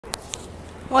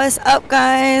What's up,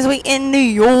 guys? We in New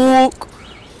York.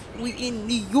 We in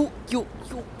New York, York.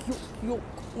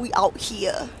 We out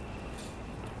here.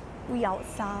 We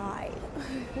outside.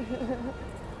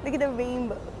 Look at the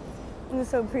rainbow. It's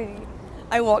so pretty.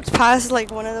 I walked past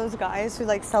like one of those guys who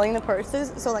like selling the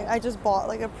purses. So like I just bought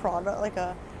like a product,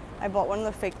 I bought one of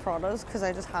the fake Pradas because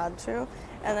I just had to.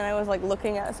 And then I was like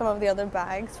looking at some of the other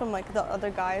bags from like the other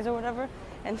guys or whatever.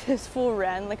 And this fool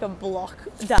ran like a block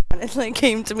down and like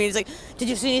came to me. He's like, "Did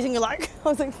you see anything you like?" I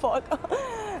was like, "Fuck."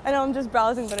 And I'm just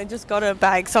browsing, but I just got a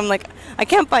bag. So I'm like, I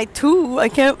can't buy two. I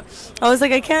was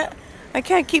like, I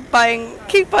can't keep buying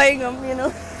them, you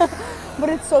know. But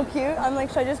it's so cute. I'm like,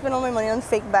 should I just spend all my money on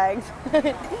fake bags?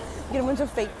 Get a bunch of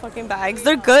fake fucking bags.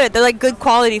 They're good. They're like good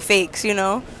quality fakes, you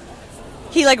know.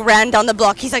 He like ran down the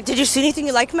block. He's like, "Did you see anything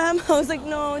you like, ma'am?" I was like,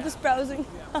 "No, just browsing."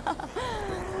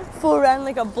 Fool ran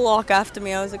like a block after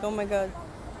me. I was like, oh my god.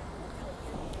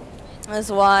 That's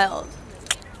wild.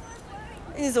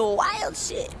 It's a wild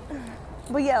shit.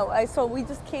 But yeah, so we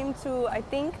just came to, I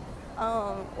think,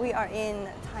 we are in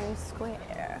Times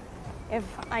Square, if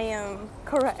I am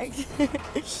correct.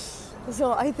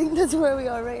 So I think that's where we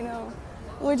are right now.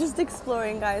 We're just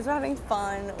exploring, guys. We're having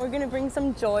fun. We're gonna bring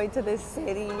some joy to this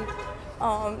city.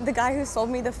 The guy who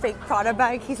sold me the fake Prada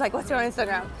bag, he's like, "What's your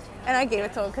Instagram?" And I gave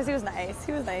it to him because he was nice.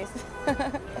 He was nice.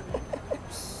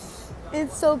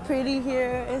 It's so pretty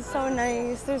here. It's so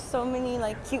nice. There's so many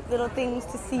like cute little things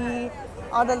to see.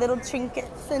 All the little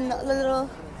trinkets and the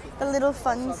little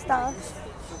fun stuff.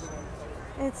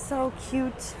 It's so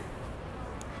cute.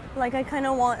 Like I kind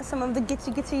of want some of the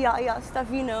gitchy ya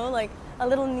stuff, you know, like a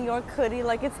little New York hoodie.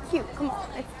 Like it's cute. Come on,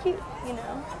 it's cute, you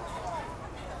know.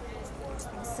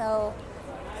 So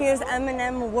here's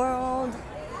M&M World.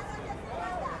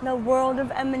 The world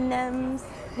of M&Ms.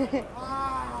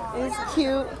 It's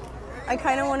cute. I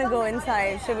kind of want to go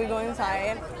inside. Should we go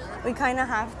inside? We kind of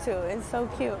have to. It's so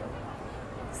cute.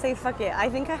 Say fuck it. I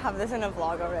think I have this in a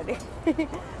vlog already.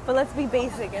 But let's be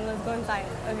basic and let's go inside.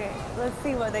 Okay, let's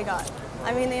see what they got.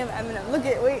 I mean, they have M&M. Look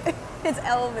at, wait. It's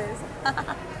Elvis.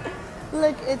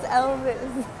 Look, it's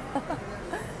Elvis.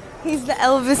 He's the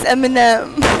Elvis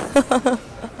M&M.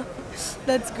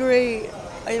 That's great.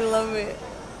 I love it.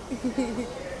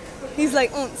 He's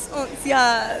like, unce,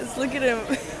 yes. Look at him.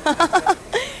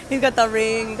 He's got the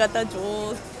ring, got the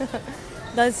jewels.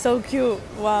 That's so cute.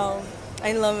 Wow.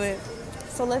 I love it.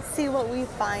 So let's see what we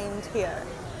find here.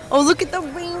 Oh, look at the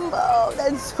rainbow.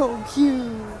 That's so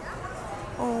cute.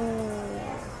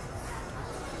 Oh.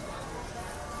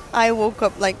 I woke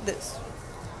up like this.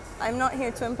 I'm not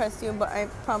here to impress you, but I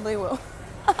probably will.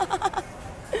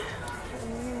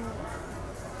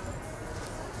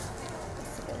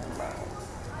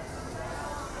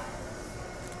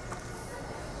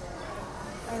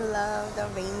 I love the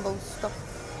rainbow stuff.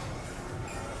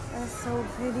 That's so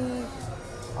pretty.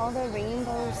 All the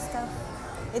rainbow stuff.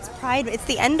 It's Pride. It's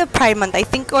the end of Pride Month. I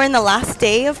think we're in the last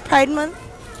day of Pride Month.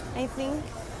 I think.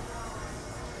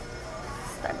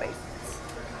 Starburst.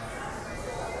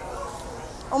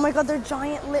 Oh my god, they're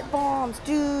giant lip balms,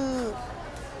 dude.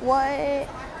 What?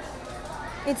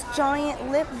 It's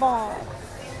giant lip balm.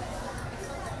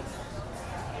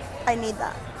 I need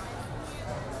that.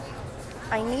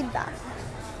 I need that.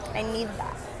 I need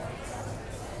that.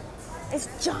 It's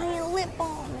giant lip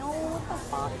balm, yo. What the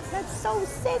fuck? That's so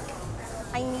sick.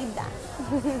 I need that.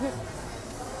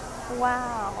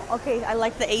 Wow. Okay, I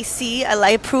like the AC. I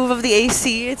approve of the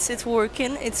AC. It's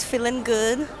working. It's feeling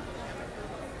good.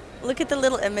 Look at the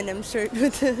little M&M shirt.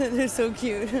 They're so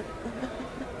cute.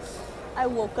 I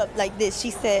woke up like this.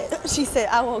 She said,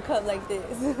 I woke up like this.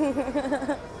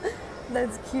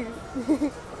 That's cute.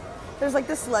 There's like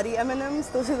the slutty M&Ms.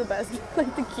 Those are the best.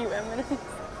 Like the cute M&Ms.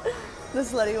 The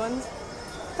slutty ones.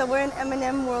 So we're in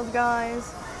M&M World,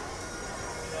 guys.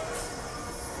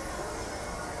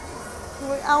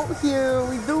 We're out here.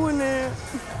 We're doing it.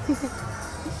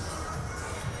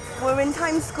 We're in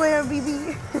Times Square,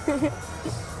 baby.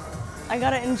 I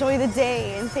gotta enjoy the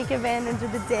day and take advantage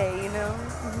of the day, you know?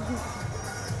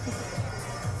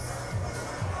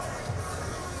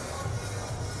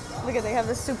 Look at, they have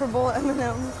the Super Bowl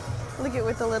M&Ms. Look at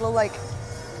with the little, like,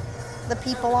 the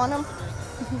people on them.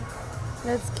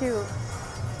 That's cute.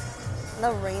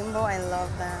 The rainbow, I love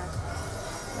that.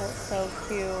 That's so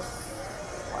cute.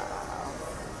 Wow.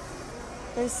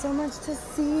 There's so much to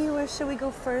see. Where should we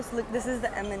go first? Look, this is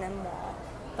the M&M wall.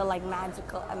 The, like,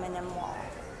 magical M&M wall.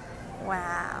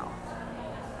 Wow.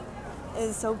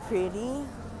 It's so pretty.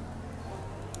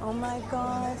 Oh my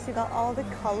gosh, you got all the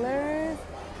colors.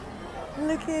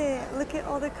 Look at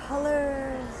all the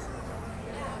colors.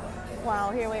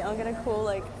 Wow, here, wait, I'll get a cool,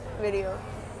 like, video.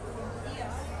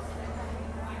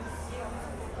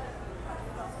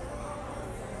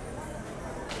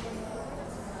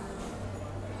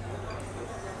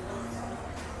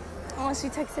 Oh, she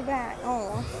texted back.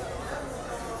 Oh.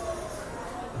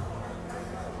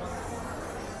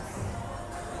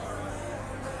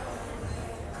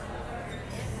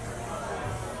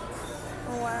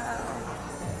 Wow.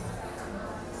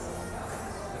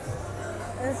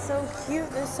 It's so cute.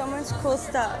 There's so much cool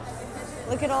stuff.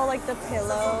 Look at all like the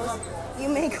pillows. You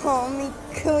may call me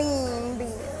Queen Bee.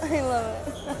 I love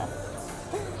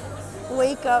it.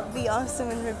 Wake up, be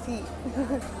awesome, and repeat.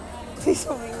 Please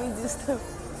don't make me do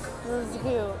stuff. This is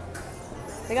cute.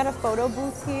 They got a photo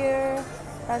booth here.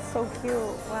 That's so cute.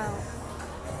 Wow.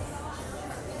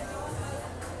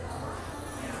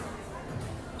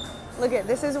 Look at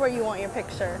this is where you want your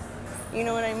picture. You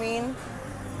know what I mean?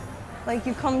 Like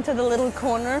you come to the little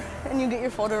corner and you get your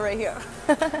photo right here.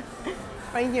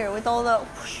 Right here with all the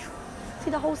whoosh. See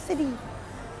the whole city.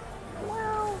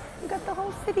 Wow, you got the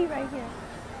whole city right here.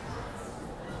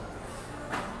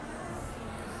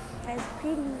 That's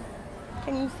pretty.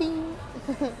 Can you see?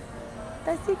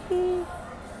 That's so cute.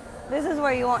 This is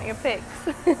where you want your pics.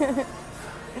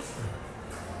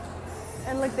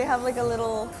 And look, they have like a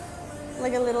little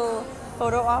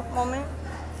photo op moment.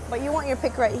 But you want your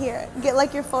pic right here. Get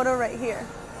like your photo right here.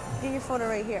 Get your photo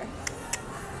right here.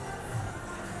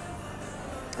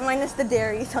 Minus the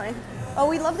dairy sign. Oh,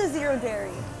 we love the zero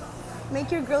dairy.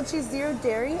 Make your grilled cheese zero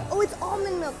dairy. Oh, it's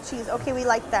almond milk cheese. Okay, we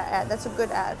like that ad. That's a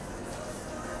good ad.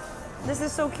 This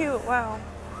is so cute. Wow.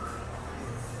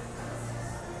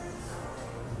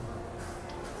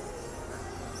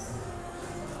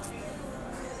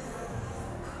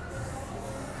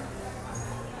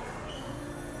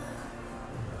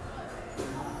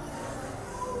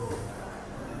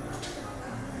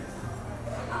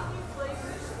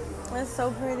 It's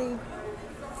so pretty.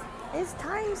 It's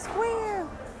Times Square.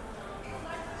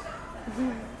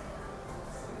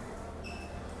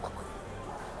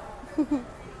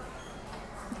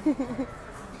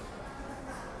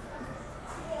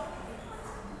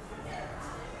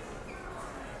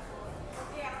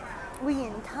 We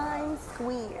in Times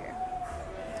Square.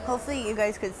 Hopefully you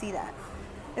guys could see that.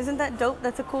 Isn't that dope?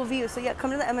 That's a cool view. So yeah,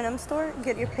 come to the M&M store,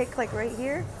 get your pick like right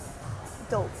here.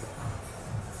 Dope.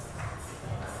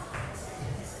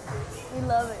 We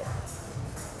love it.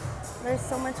 There's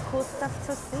so much cool stuff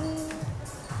to see.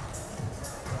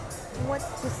 What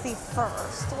to see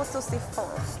first? What to see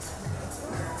first?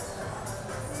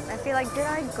 I feel like, did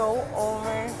I go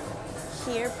over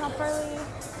here properly?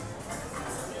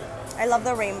 I love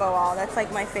the rainbow wall. That's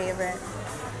like my favorite.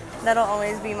 That'll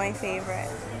always be my favorite.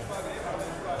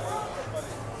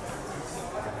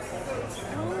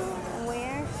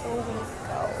 Where should we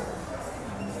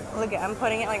go? Look at, I'm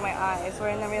putting it like my eyes. We're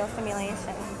in the real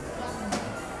simulation.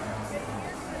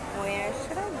 Where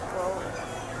should I go?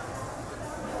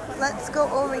 Let's go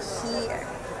over here.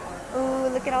 Ooh,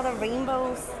 look at all the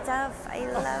rainbow stuff. I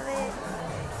love it.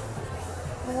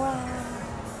 Wow.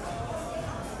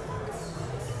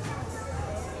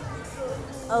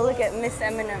 Oh, look at Miss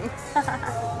Eminem.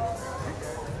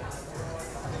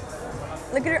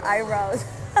 Look at her eyebrows.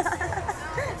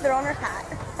 They're on her hat.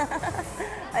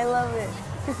 I love it.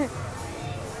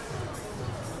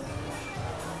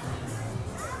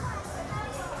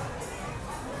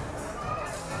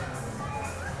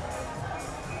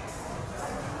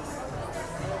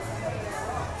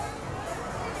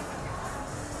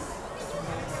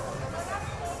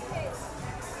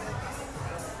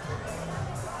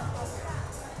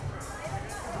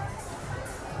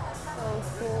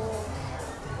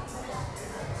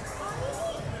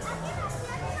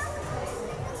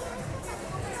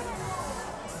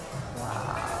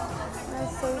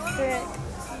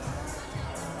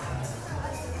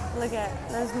 Look at,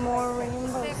 there's more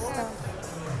rainbow stuff.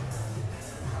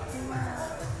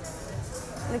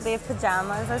 Wow. Look, they have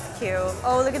pajamas, that's cute.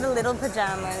 Oh, look at the little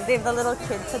pajamas. They have the little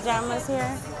kid pajamas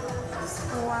here.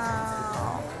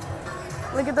 Wow.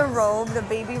 Look at the robe, the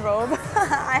baby robe.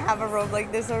 I have a robe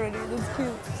like this already, that's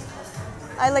cute.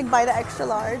 I like buy the extra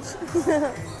large.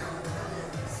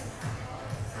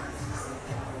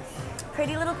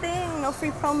 Pretty little thing, no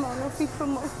free promo, no free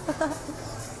promo.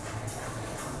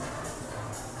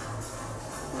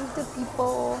 The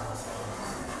people.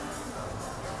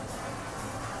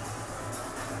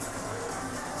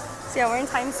 So yeah, we're in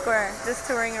Times Square, just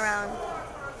touring around.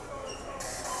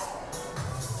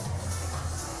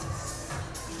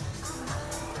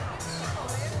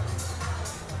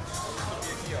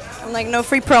 I'm like, no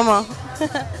free promo.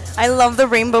 I love the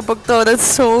rainbow book though, that's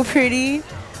so pretty.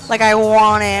 Like I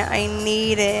want it, I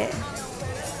need it.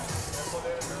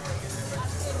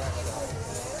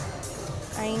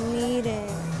 I need it.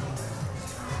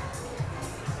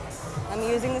 I'm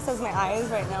using this as my eyes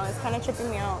right now. It's kind of tripping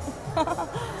me out.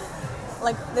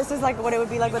 Like, this is like what it would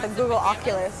be like with a Google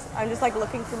Oculus. I'm just like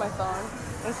looking through my phone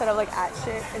instead of like at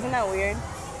shit. Isn't that weird?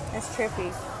 It's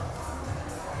trippy.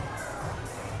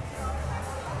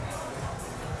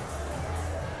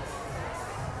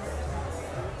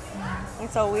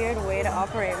 It's a weird way to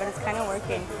operate, but it's kind of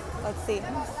working. Let's see.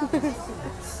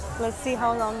 Let's see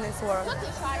how long this works.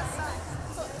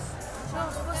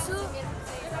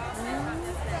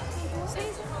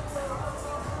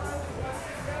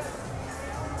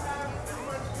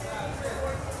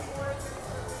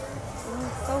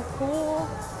 So cool.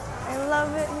 I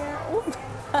love it here.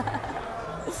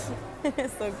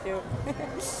 It's so cute.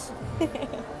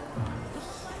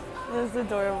 That's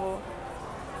adorable.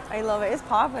 I love it. It's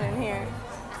popping in here.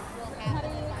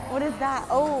 What is that?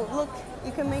 Oh, look.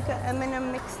 You can make an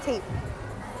M&M mixtape.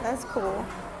 That's cool.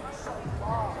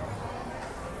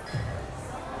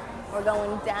 We're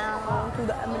going down to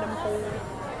the M&M hole.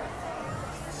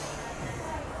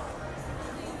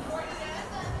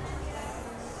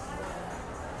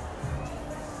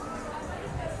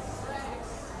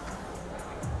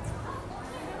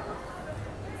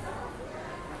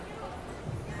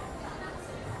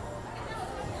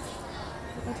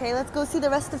 Okay, let's go see the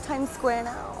rest of Times Square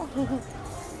now.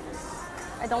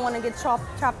 I don't want to get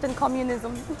trapped in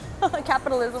communism,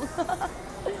 capitalism.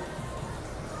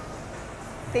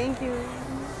 Thank you.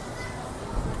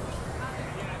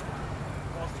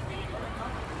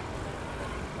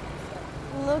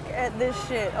 Look at this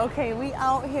shit. Okay, we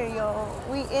out here, yo.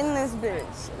 We in this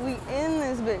bitch. We in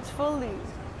this bitch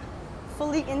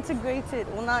fully integrated.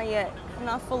 Well, not yet. I'm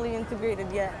not fully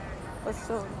integrated yet, but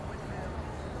soon.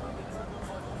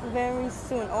 Very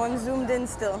soon. Oh, I'm zoomed in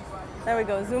still. There we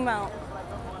go. Zoom out.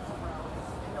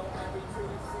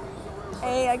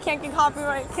 Hey, I can't get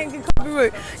copyright. Can't get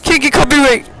copyright. Can't get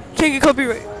copyright. Can't get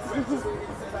copyright.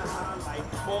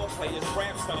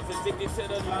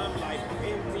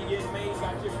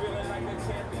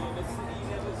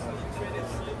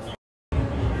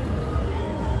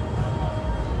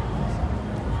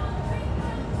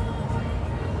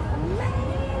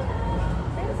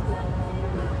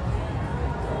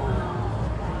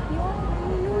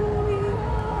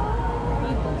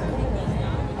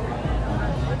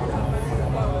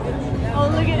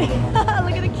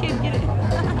 Look at the kid get it.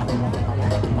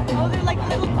 Oh, they're like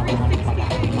little 360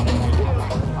 things.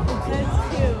 That's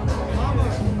cute.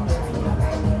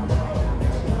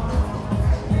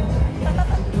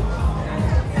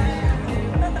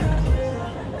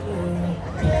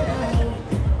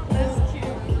 That's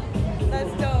cute.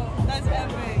 That's dope. That's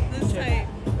epic. That's tight.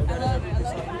 I love it. I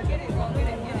love it. Get it, bro. Get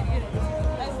it.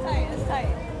 That's tight. That's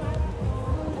tight.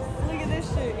 Look at this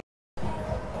shit.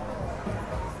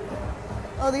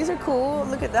 Oh, these are cool.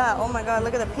 Look at that. Oh my god,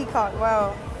 look at the peacock.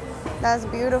 Wow. That's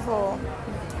beautiful.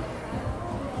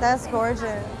 That's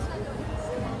gorgeous.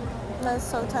 That's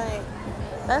so tight.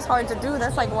 That's hard to do.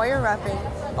 That's like wire wrapping.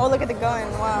 Oh, look at the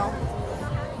gun. Wow.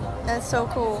 That's so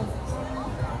cool.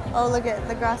 Oh, look at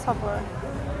the grasshopper.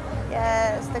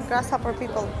 Yes, the grasshopper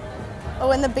people. Oh,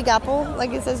 and the Big Apple,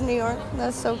 like it says New York.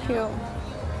 That's so cute.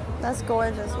 That's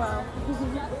gorgeous. Wow.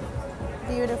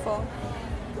 Beautiful.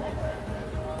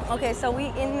 Okay, so we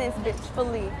in this bitch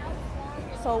fully.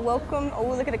 So welcome. Oh,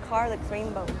 look at the car, looks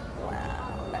rainbow.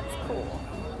 Wow, that's cool.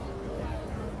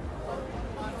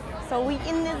 So we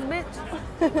in this bitch.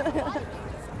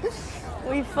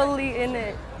 We fully in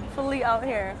it, fully out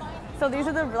here. So these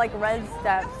are the like red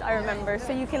steps I remember.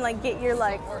 So you can like get your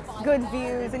like good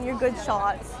views and your good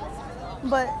shots.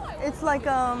 But it's like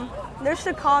there's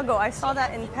Chicago. I saw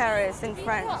that in Paris in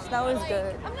French. That was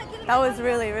good. That was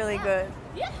really, really good.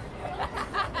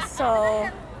 So,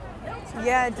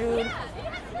 yeah, dude,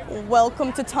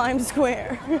 welcome to Times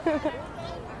Square.